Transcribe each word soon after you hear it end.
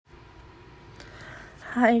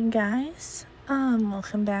Hi guys,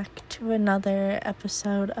 welcome back to another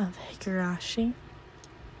episode of Higurashi.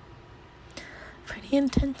 Pretty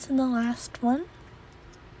intense in the last one,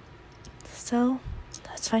 so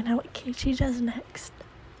let's find out what Keiichi does next.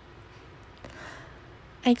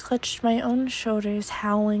 I clutched my own shoulders,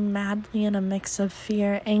 howling madly in a mix of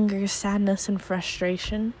fear, anger, sadness, and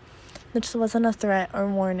frustration. This wasn't a threat or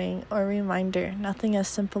warning or reminder, nothing as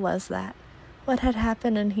simple as that. What had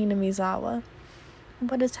happened in Hinamizawa?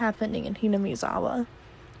 What is happening in Hinamizawa?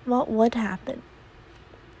 What would happen?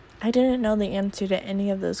 I didn't know the answer to any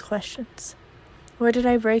of those questions. Where did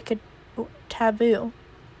I break a taboo?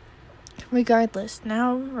 Regardless,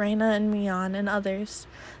 now Rena and Mion and others,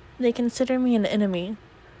 they consider me an enemy,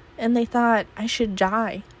 and they thought I should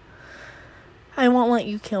die. I won't let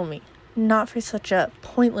you kill me, not for such a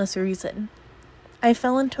pointless reason. I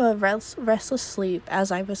fell into a restless sleep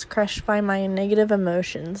as I was crushed by my negative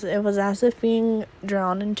emotions. It was as if being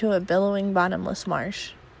drawn into a billowing, bottomless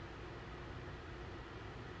marsh.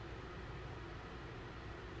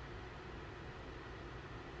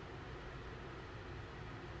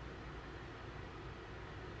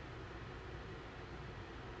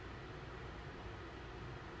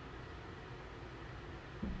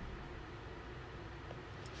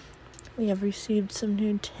 We have received some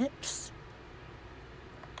new tips.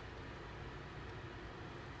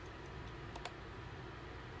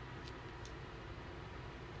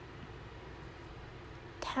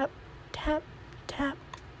 Tap, tap, tap.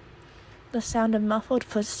 The sound of muffled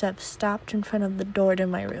footsteps stopped in front of the door to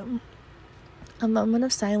my room. A moment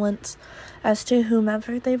of silence as to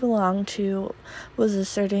whomever they belonged to was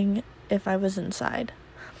asserting if I was inside.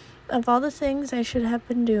 Of all the things I should have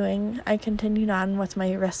been doing, I continued on with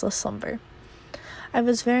my restless slumber. I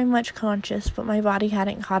was very much conscious, but my body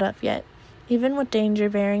hadn't caught up yet, even with danger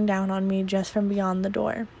bearing down on me just from beyond the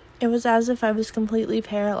door. It was as if I was completely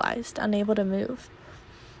paralyzed, unable to move.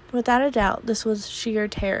 Without a doubt, this was sheer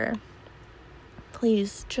terror.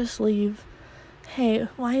 Please, just leave. Hey,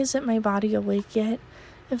 why isn't my body awake yet?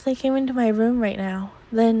 If they came into my room right now,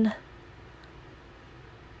 then...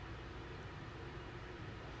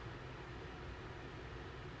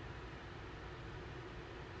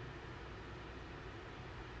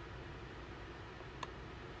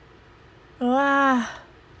 Ah!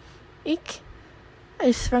 Eek!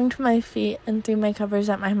 I sprung to my feet and threw my covers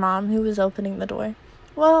at my mom, who was opening the door.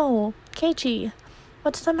 Whoa! Keiichi!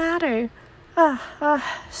 What's the matter?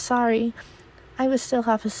 Sorry. I was still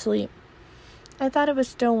half asleep. I thought it was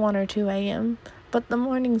still 1 or 2 a.m., but the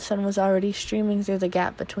morning sun was already streaming through the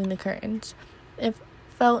gap between the curtains. It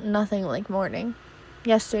felt nothing like morning.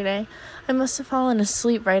 Yesterday, I must have fallen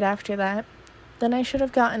asleep right after that. Then I should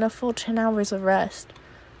have gotten a full 10 hours of rest.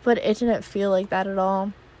 But it didn't feel like that at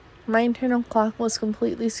all. My internal clock was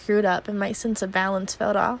completely screwed up and my sense of balance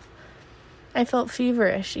fell off. I felt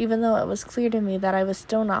feverish, even though it was clear to me that I was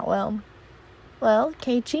still not well. Well,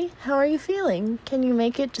 Keiichi, how are you feeling? Can you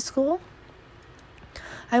make it to school?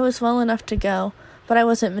 I was well enough to go, but I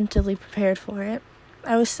wasn't mentally prepared for it.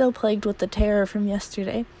 I was still plagued with the terror from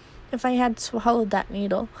yesterday. If I had swallowed that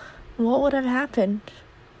needle, what would have happened?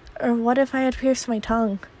 Or what if I had pierced my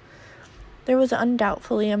tongue? There was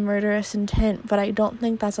undoubtedly a murderous intent, but I don't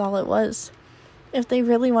think that's all it was. If they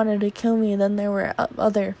really wanted to kill me, then there were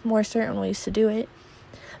other, more certain ways to do it.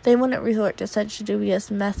 They wouldn't resort to such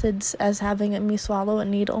dubious methods as having me swallow a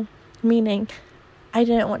needle. Meaning, I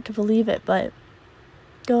didn't want to believe it, but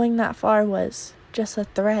going that far was just a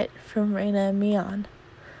threat from Rena and Mion.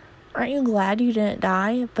 Aren't you glad you didn't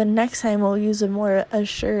die? But next time we'll use a more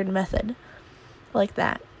assured method. Like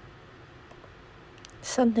that.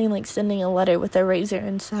 Something like sending a letter with a razor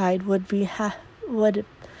inside would been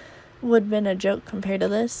a joke compared to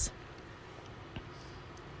this.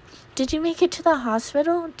 Did you make it to the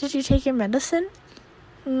hospital? Did you take your medicine?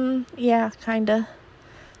 Yeah, kinda.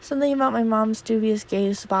 Something about my mom's dubious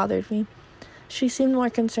gaze bothered me. She seemed more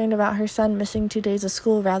concerned about her son missing 2 days of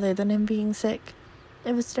school rather than him being sick.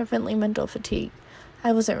 It was definitely mental fatigue.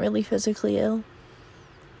 I wasn't really physically ill.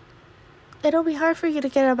 It'll be hard for you to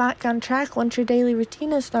get back on track once your daily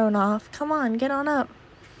routine is thrown off. Come on, get on up.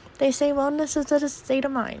 They say wellness is a state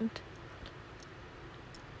of mind.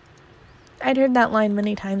 I'd heard that line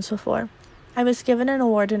many times before. I was given an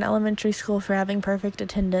award in elementary school for having perfect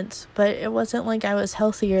attendance, but it wasn't like I was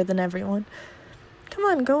healthier than everyone. Come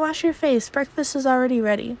on, go wash your face. Breakfast is already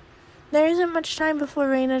ready. There isn't much time before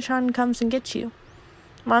Rena-chan comes and gets you.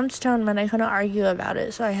 Mom's tone meant I couldn't argue about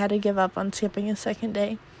it, so I had to give up on skipping a second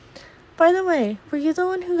day. By the way, were you the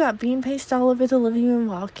one who got bean paste all over the living room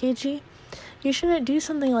wall, Keiichi? You shouldn't do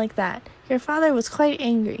something like that. Your father was quite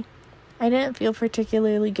angry. I didn't feel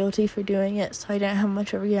particularly guilty for doing it, so I didn't have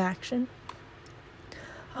much of a reaction.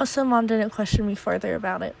 Also, Mom didn't question me further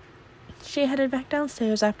about it. She headed back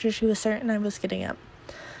downstairs after she was certain I was getting up.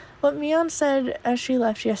 What Mian said as she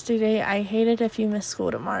left yesterday, "I hate it if you miss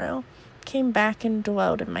school tomorrow," came back and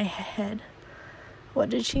dwelled in my head. What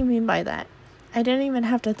did she mean by that? I didn't even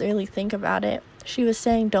have to really think about it. She was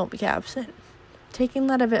saying don't be absent. Taking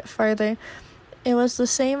that a bit further, it was the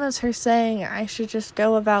same as her saying I should just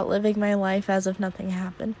go about living my life as if nothing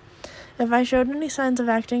happened. If I showed any signs of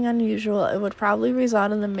acting unusual, it would probably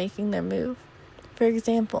result in them making their move. For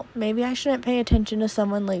example, maybe I shouldn't pay attention to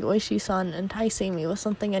someone like Oishi-san enticing me with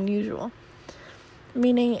something unusual.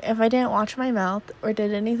 Meaning, if I didn't watch my mouth or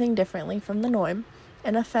did anything differently from the norm,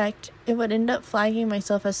 in effect, it would end up flagging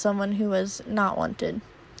myself as someone who was not wanted.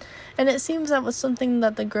 And it seems that was something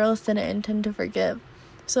that the girls didn't intend to forgive.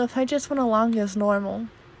 So if I just went along as normal,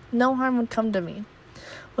 no harm would come to me.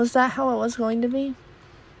 Was that how it was going to be?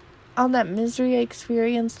 All that misery I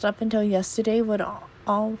experienced up until yesterday would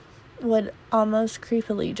almost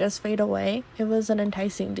creepily just fade away. It was an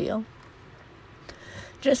enticing deal.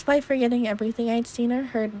 Just by forgetting everything I'd seen or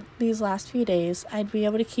heard these last few days, I'd be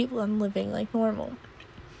able to keep on living like normal.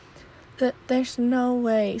 There's no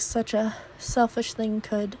way such a selfish thing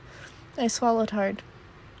could. I swallowed hard.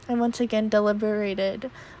 I once again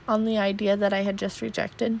deliberated on the idea that I had just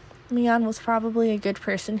rejected. Mian was probably a good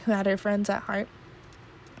person who had her friends at heart.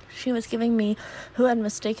 She was giving me, who had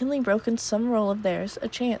mistakenly broken some rule of theirs, a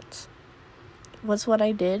chance. Was what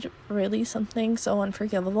I did really something so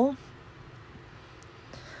unforgivable?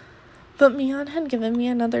 But Mian had given me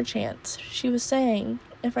another chance. She was saying,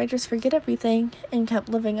 if I just forget everything and kept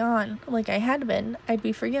living on like I had been, I'd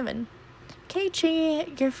be forgiven.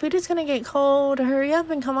 Keiichi, your food is gonna get cold. Hurry up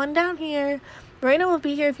and come on down here. Rena will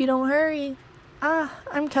be here if you don't hurry.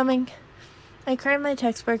 I'm coming. I crammed my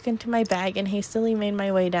textbook into my bag and hastily made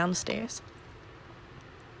my way downstairs.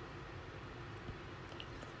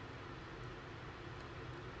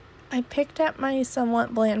 I picked at my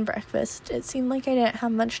somewhat bland breakfast. It seemed like I didn't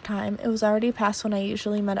have much time. It was already past when I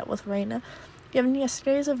usually met up with Rena. Given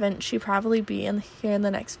yesterday's event, she'd probably be here in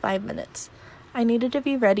the next 5 minutes. I needed to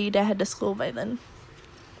be ready to head to school by then.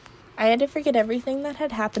 I had to forget everything that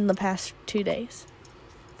had happened the past 2 days.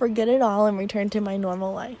 Forget it all and return to my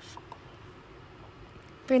normal life.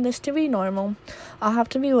 For this to be normal, I'll have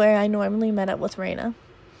to be where I normally met up with Rena.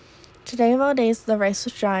 Today of all days, the rice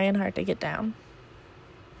was dry and hard to get down.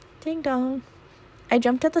 Ding dong. I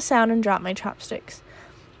jumped at the sound and dropped my chopsticks.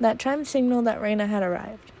 That chime signaled that Rena had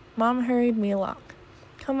arrived. Mom hurried me along.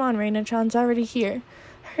 Come on, Rena-chan's already here.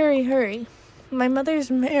 Hurry, hurry. My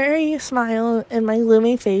mother's merry smile and my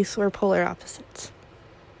gloomy face were polar opposites.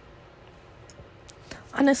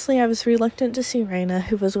 Honestly, I was reluctant to see Rena,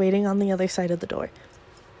 who was waiting on the other side of the door.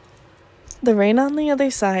 The Rena on the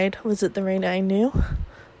other side, was it the Rena I knew?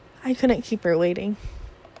 I couldn't keep her waiting.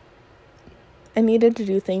 I needed to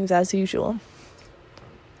do things as usual.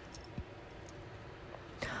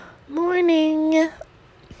 Morning!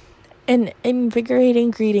 An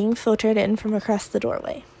invigorating greeting filtered in from across the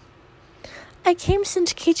doorway. I came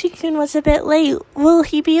since Keiichi-kun was a bit late. Will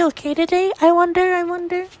he be okay today? I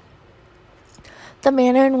wonder. The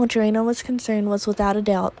manner in which Rena was concerned was without a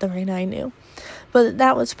doubt the Rena I knew. But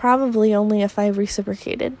that was probably only if I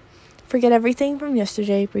reciprocated. Forget everything from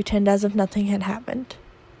yesterday, pretend as if nothing had happened.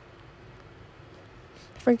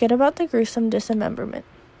 Forget about the gruesome dismemberment.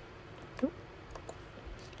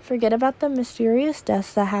 Forget about the mysterious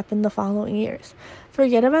deaths that happened the following years.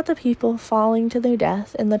 Forget about the people falling to their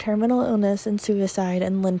death and the terminal illness and suicide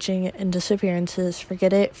and lynching and disappearances.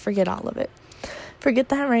 Forget it. Forget all of it. Forget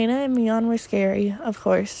that Rena and Mian were scary. Of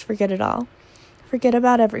course. Forget it all. Forget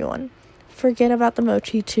about everyone. Forget about the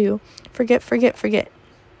mochi too. Forget.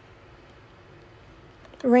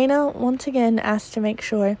 Rena once again asked to make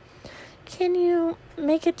sure. Can you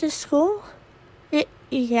make it to school?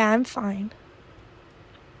 Yeah, I'm fine.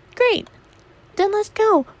 Great. Then let's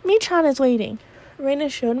go. Mi-chan is waiting. Rena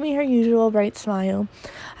showed me her usual bright smile.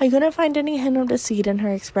 I couldn't find any hint of deceit in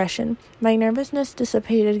her expression. My nervousness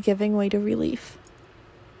dissipated, giving way to relief.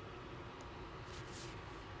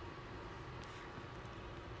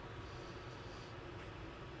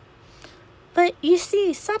 But you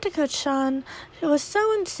see, Satoko-chan was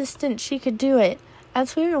so insistent she could do it.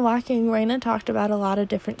 As we were walking, Rena talked about a lot of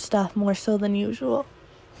different stuff, more so than usual.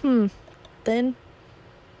 Then...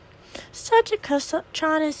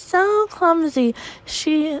 Satoko-chan is so clumsy.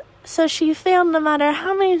 She failed no matter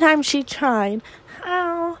how many times she tried.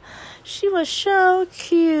 Ow. She was so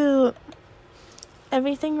cute.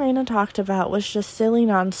 Everything Rena talked about was just silly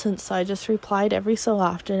nonsense, so I just replied every so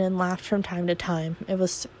often and laughed from time to time. It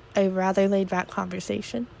was a rather laid-back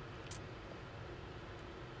conversation.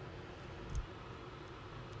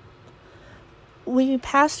 We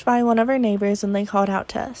passed by one of our neighbors and they called out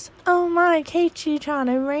to us. "Oh my, Keiichi-chan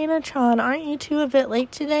and Rena-chan, aren't you two a bit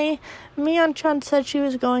late today? Mion-chan said she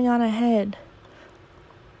was going on ahead."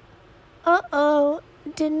 Uh-oh,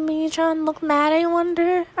 did Mi-chan look mad, I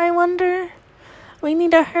wonder? We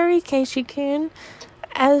need to hurry, Keiichi-kun.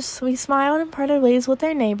 As we smiled and parted ways with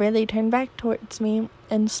our neighbor, they turned back towards me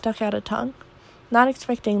and stuck out a tongue. Not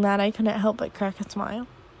expecting that, I couldn't help but crack a smile.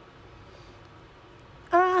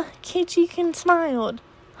 Keiichi-kun smiled.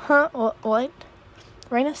 Huh, what?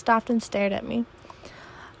 Rena stopped and stared at me.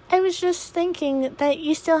 "I was just thinking that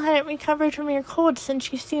you still hadn't recovered from your cold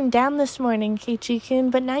since you seemed down this morning, Keiichi-kun,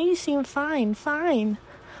 but now you seem fine.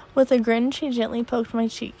 With a grin, she gently poked my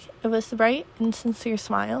cheek. It was the bright and sincere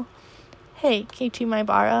smile. "Hey, Keiichi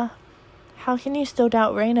Maibara, how can you still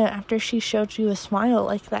doubt Rena after she showed you a smile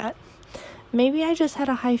like that? Maybe I just had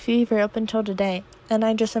a high fever up until today, and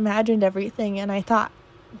I just imagined everything and I thought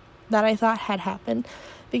had happened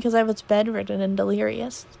because I was bedridden and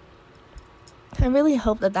delirious. I really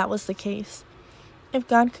hope that was the case. If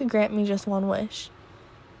God could grant me just one wish,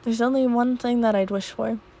 there's only one thing that I'd wish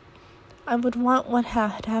for. I would want what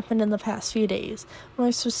had happened in the past few days,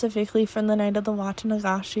 more specifically from the night of the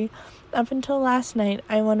Watanagashi. Up until last night,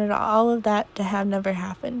 I wanted all of that to have never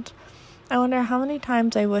happened. I wonder how many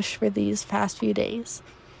times I wished for these past few days.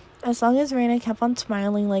 As long as Rena kept on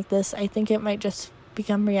smiling like this, I think it might just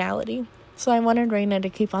become reality. So I wanted Rena to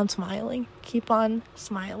keep on smiling.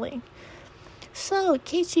 So,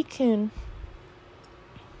 Keiichi-kun,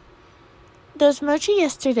 those mochi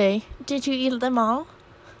yesterday, did you eat them all?"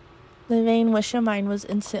 The vain wish of mine was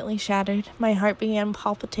instantly shattered. My heart began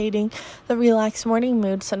palpitating. The relaxed morning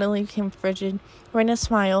mood suddenly became frigid. Rena's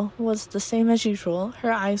smile was the same as usual.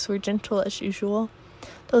 Her eyes were gentle as usual.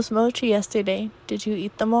 "Those mochi yesterday, did you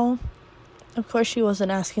eat them all?" Of course she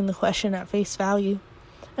wasn't asking the question at face value.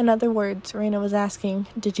 In other words, Rena was asking,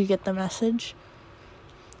 "Did you get the message?"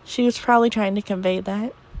 She was probably trying to convey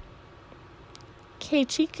that.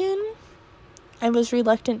 "Keiichi-kun?" I was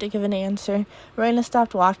reluctant to give an answer. Rena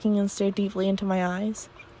stopped walking and stared deeply into my eyes.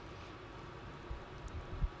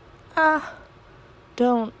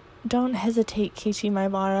 Don't hesitate, Keiichi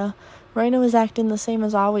Maibara. Rena was acting the same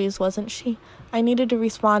as always, wasn't she? I needed to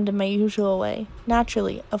respond in my usual way.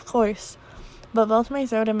 Naturally, of course. But both my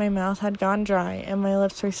throat and my mouth had gone dry, and my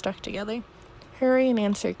lips were stuck together. "Hurry and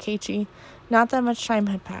answer, Keiichi." Not that much time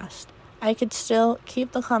had passed. I could still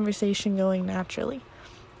keep the conversation going naturally.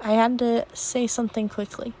 I had to say something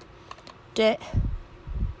quickly. De?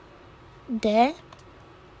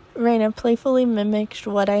 Rena playfully mimicked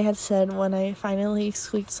what I had said when I finally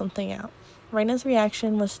squeaked something out. Rena's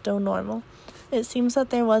reaction was still normal. It seems that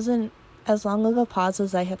there wasn't as long of a pause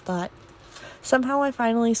as I had thought. Somehow I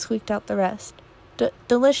finally squeaked out the rest.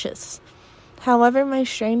 Delicious. However, my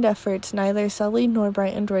strained efforts neither sullied nor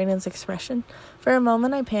brightened Rena's expression. For a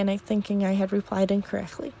moment I panicked, thinking I had replied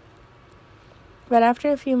incorrectly. But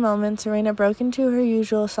after a few moments, Rena broke into her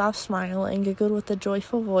usual soft smile and giggled with a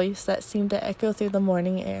joyful voice that seemed to echo through the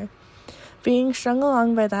morning air. Being strung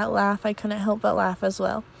along by that laugh, I couldn't help but laugh as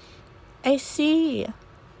well. "I see.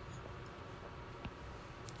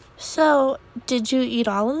 So, did you eat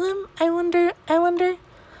all of them? I wonder?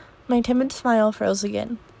 My timid smile froze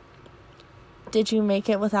again. "Did you make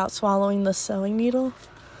it without swallowing the sewing needle?"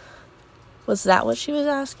 Was that what she was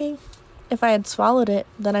asking? If I had swallowed it,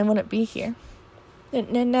 then I wouldn't be here.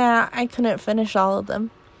 Nah, I couldn't finish all of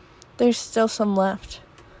them. There's still some left.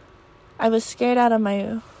 I was scared out of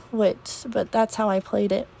my wits, but that's how I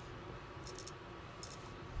played it.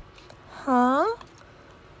 Huh?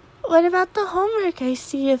 What about the homework I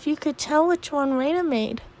see, if you could tell which one Rena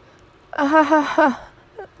made?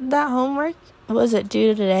 That homework? Was it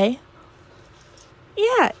due today?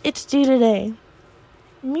 Yeah, it's due today.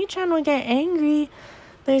 Mi-chan would get angry.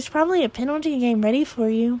 There's probably a penalty game ready for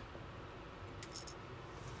you.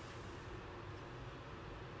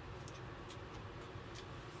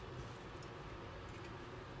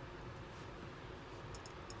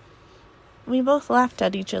 We both laughed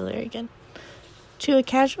at each other again. To a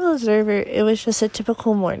casual observer, it was just a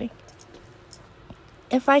typical morning.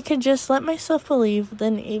 If I could just let myself believe,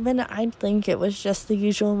 then even I'd think it was just the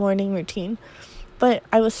usual morning routine. But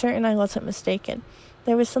I was certain I wasn't mistaken.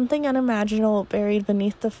 There was something unimaginable buried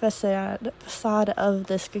beneath the facade of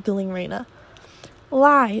this giggling Rena.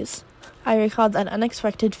 Lies! I recalled that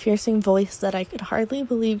unexpected, piercing voice that I could hardly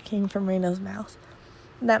believe came from Rena's mouth.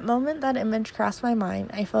 That moment that image crossed my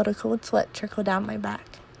mind, I felt a cold sweat trickle down my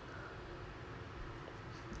back.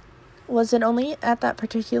 Was it only at that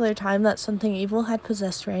particular time that something evil had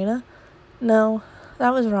possessed Rena? No,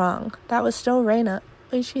 that was wrong. That was still Rena.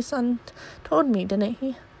 Oishi-san told me, didn't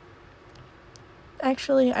he?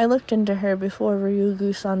 Actually, I looked into her before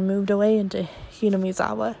Ryugu-san moved away into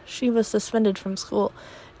Hinamizawa. She was suspended from school.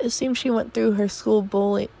 It seems she went through her school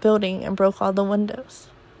building and broke all the windows.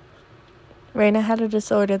 Rena had a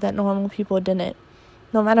disorder that normal people didn't.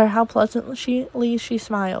 No matter how pleasantly she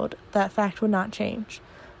smiled, that fact would not change.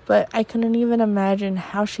 But I couldn't even imagine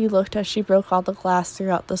how she looked as she broke all the glass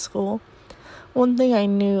throughout the school. One thing I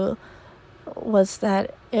knew was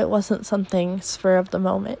that it wasn't something spur of the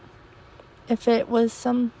moment. If it was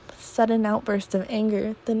some sudden outburst of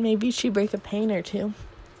anger, then maybe she'd break a pane or two.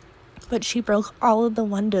 But she broke all of the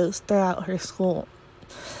windows throughout her school.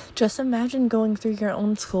 Just imagine going through your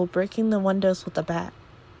own school, breaking the windows with a bat.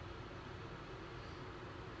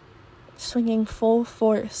 Swinging full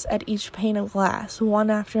force at each pane of glass,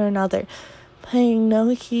 one after another, paying no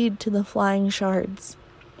heed to the flying shards.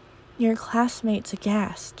 Your classmates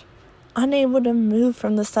aghast, unable to move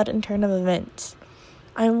from the sudden turn of events.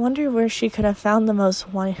 I wonder where she could have found the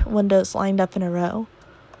most windows lined up in a row.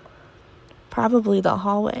 Probably the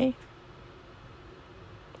hallway.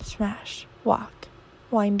 Smash, walk,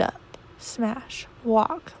 wind up. Smash,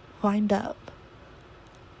 walk, wind up.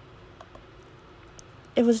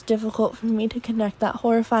 It was difficult for me to connect that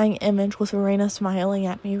horrifying image with Rena smiling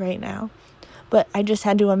at me right now, but I just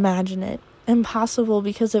had to imagine it. Impossible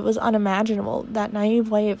because it was unimaginable. That naive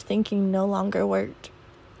way of thinking no longer worked.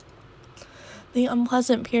 The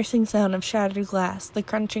unpleasant piercing sound of shattered glass, the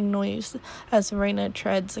crunching noise as Rena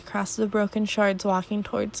treads across the broken shards walking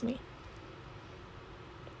towards me.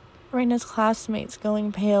 Rena's classmates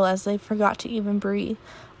going pale as they forgot to even breathe.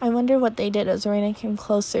 I wonder what they did as Rena came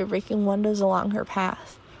closer, breaking windows along her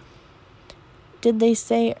path. Did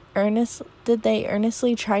they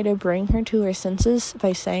earnestly try to bring her to her senses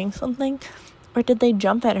by saying something? Or did they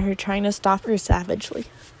jump at her, trying to stop her savagely?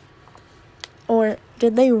 Or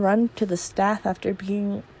did they run to the staff after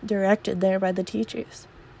being directed there by the teachers?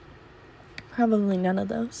 Probably none of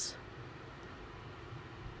those.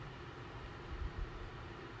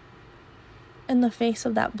 In the face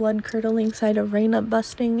of that blood-curdling sight of Rena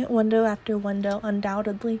busting window after window,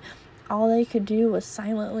 undoubtedly, all they could do was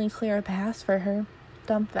silently clear a path for her,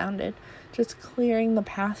 dumbfounded, just clearing the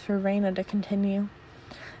path for Rena to continue.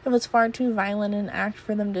 It was far too violent an act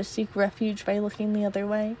for them to seek refuge by looking the other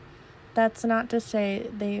way. That's not to say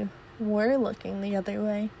they were looking the other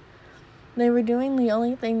way. They were doing the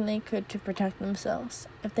only thing they could to protect themselves.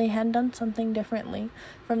 If they had done something differently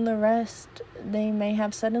from the rest, they may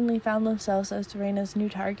have suddenly found themselves as Rena's new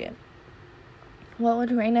target. What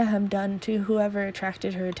would Rena have done to whoever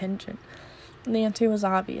attracted her attention? The answer was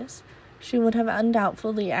obvious. She would have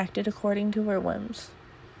undoubtedly acted according to her whims.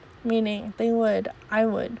 Meaning, I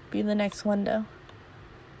would, be the next window.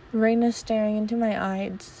 Rena staring into my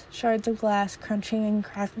eyes, shards of glass crunching and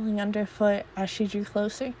crackling underfoot as she drew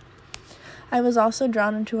closer. I was also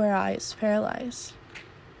drawn into her eyes, paralyzed.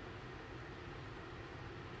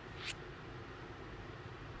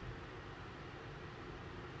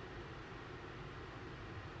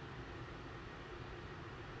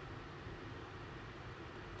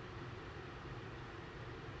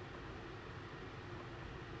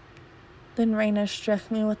 Then Rena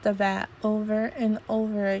struck me with the bat over and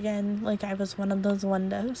over again like I was one of those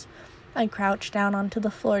windows. I crouched down onto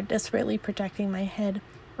the floor, desperately protecting my head.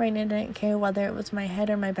 Rena didn't care whether it was my head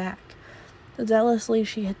or my back. Zealously,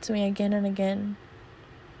 she hits me again and again.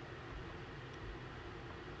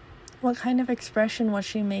 What kind of expression was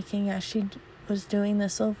she making as she was doing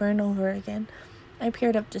this over and over again? I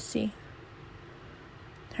peered up to see.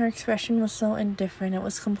 Her expression was so indifferent, it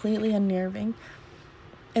was completely unnerving.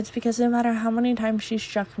 It's because no matter how many times she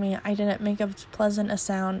struck me, I didn't make as pleasant a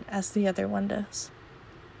sound as the other windows.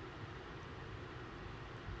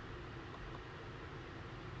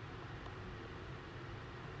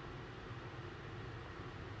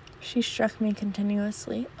 She struck me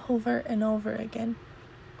continuously, over and over again.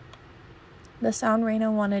 The sound Rena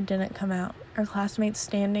wanted didn't come out. Her classmates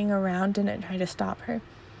standing around didn't try to stop her.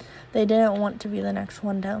 They didn't want to be the next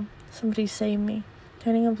window. Somebody save me.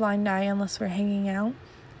 Turning a blind eye unless we're hanging out.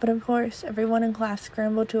 But of course, everyone in class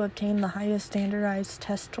scrambled to obtain the highest standardized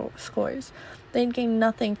test scores. They'd gain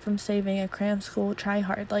nothing from saving a cram school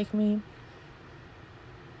tryhard like me.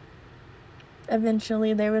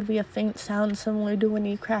 Eventually, there would be a faint sound similar to when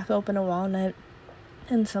you crack open a walnut,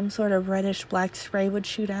 and some sort of reddish-black spray would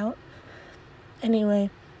shoot out. Anyway,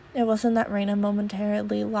 it wasn't that Rena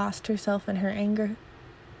momentarily lost herself in her anger.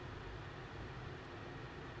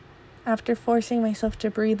 After forcing myself to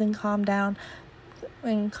breathe and calm down,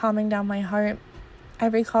 and calming down my heart, I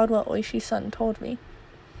recalled what Oishi-san told me.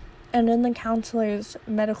 And in the counselor's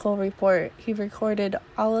medical report, he recorded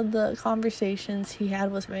all of the conversations he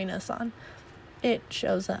had with Rena-san. It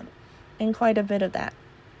shows up, and quite a bit of that.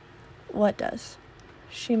 What does?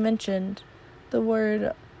 She mentioned the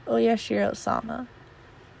word Oyashiro-sama.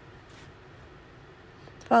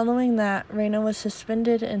 Following that, Rena was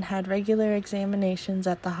suspended and had regular examinations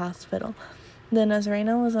at the hospital. Then, as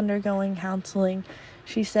Rena was undergoing counseling,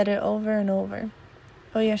 she said it over and over.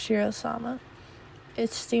 Oyashiro-sama.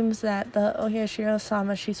 It seems that the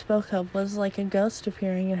Oyashiro-sama she spoke of was like a ghost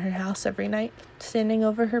appearing in her house every night, standing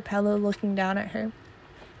over her pillow looking down at her.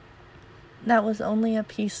 That was only a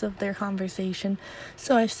piece of their conversation,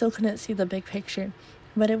 so I still couldn't see the big picture,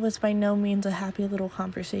 but it was by no means a happy little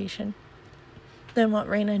conversation. Then what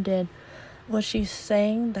Rena did, was she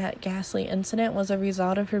saying that ghastly incident was a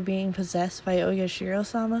result of her being possessed by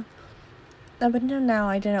Oyashiro-sama? Up until now,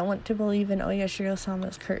 I didn't want to believe in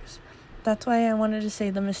Oyashiro-sama's curse. That's why I wanted to say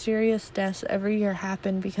the mysterious deaths every year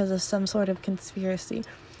happened because of some sort of conspiracy.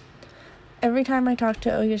 Every time I talked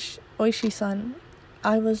to Oishi-san,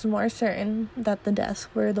 I was more certain that the deaths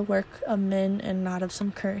were the work of men and not of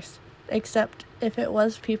some curse. Except if it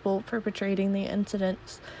was people perpetrating the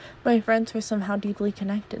incidents, my friends were somehow deeply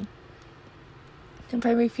connected. If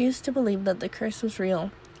I refused to believe that the curse was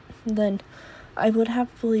real, then I would have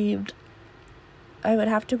to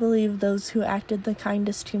believe those who acted the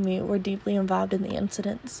kindest to me were deeply involved in the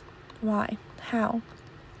incidents. Why? How?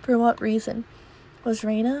 For what reason? Was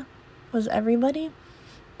Rena? Was everybody?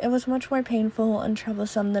 It was much more painful and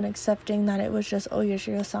troublesome than accepting that it was just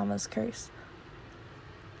Oyashiro-sama's curse.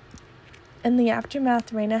 In the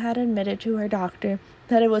aftermath, Rena had admitted to her doctor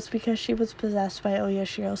that it was because she was possessed by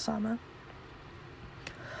Oyashiro-sama.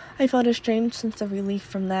 I felt a strange sense of relief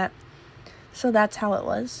from that. So that's how it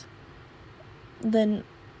was. Then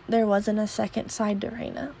there wasn't a second side to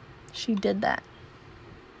Rena. She did that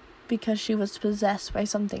because she was possessed by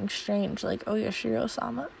something strange like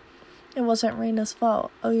Oyashiro-sama. It wasn't Rena's fault.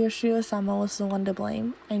 Oyashiro-sama was the one to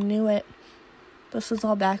blame. I knew it. This was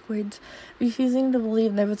all backwards. Refusing to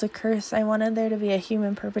believe there was a curse, I wanted there to be a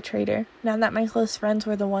human perpetrator. Now that my close friends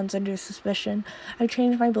were the ones under suspicion, I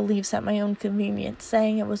changed my beliefs at my own convenience,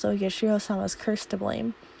 saying it was Oyashiro-sama's curse to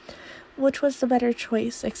blame. Which was the better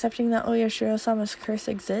choice, accepting that Oyashiro-sama's curse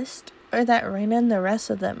exists, or that Rena and the rest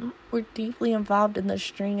of them were deeply involved in the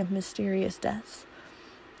string of mysterious deaths?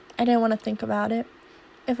 I didn't want to think about it.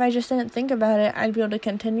 If I just didn't think about it, I'd be able to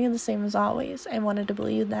continue the same as always. I wanted to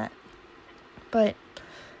believe that. But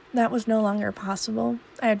that was no longer possible.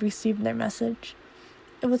 I had received their message.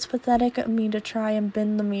 It was pathetic of me to try and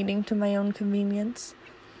bend the meeting to my own convenience.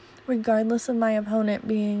 Regardless of my opponent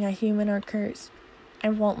being a human or curse, I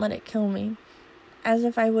won't let it kill me. As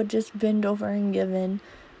if I would just bend over and give in,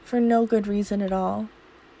 for no good reason at all.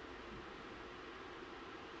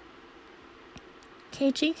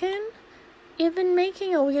 Keiichi-kun? You've been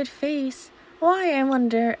making a weird face. Why, I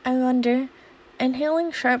wonder.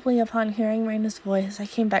 Inhaling sharply upon hearing Rena's voice, I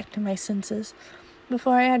came back to my senses.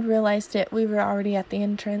 Before I had realized it, we were already at the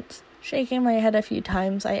entrance. Shaking my head a few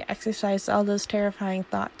times, I exorcised all those terrifying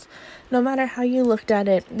thoughts. No matter how you looked at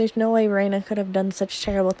it, there's no way Rena could have done such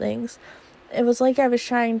terrible things. It was like I was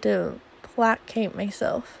trying to placate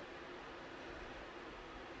myself.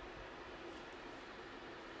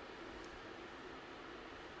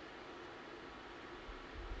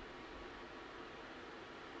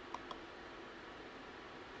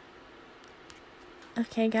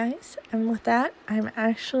 Okay, guys, and with that, I'm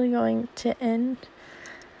actually going to end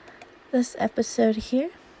this episode here.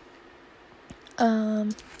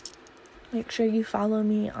 Make sure you follow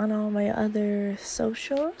me on all my other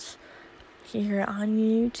socials here on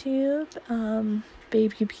YouTube.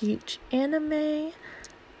 Baby Peach Anime.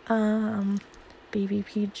 Baby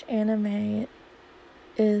Peach Anime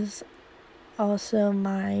is also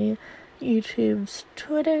my YouTube's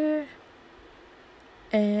Twitter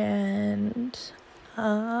and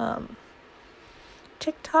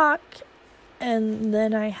TikTok, and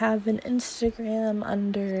then I have an Instagram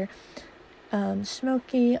under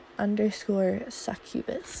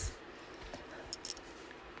Smokey_succubus.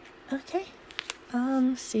 Okay,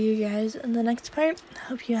 see you guys in the next part.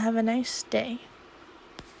 Hope you have a nice day.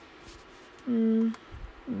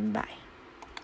 Bye.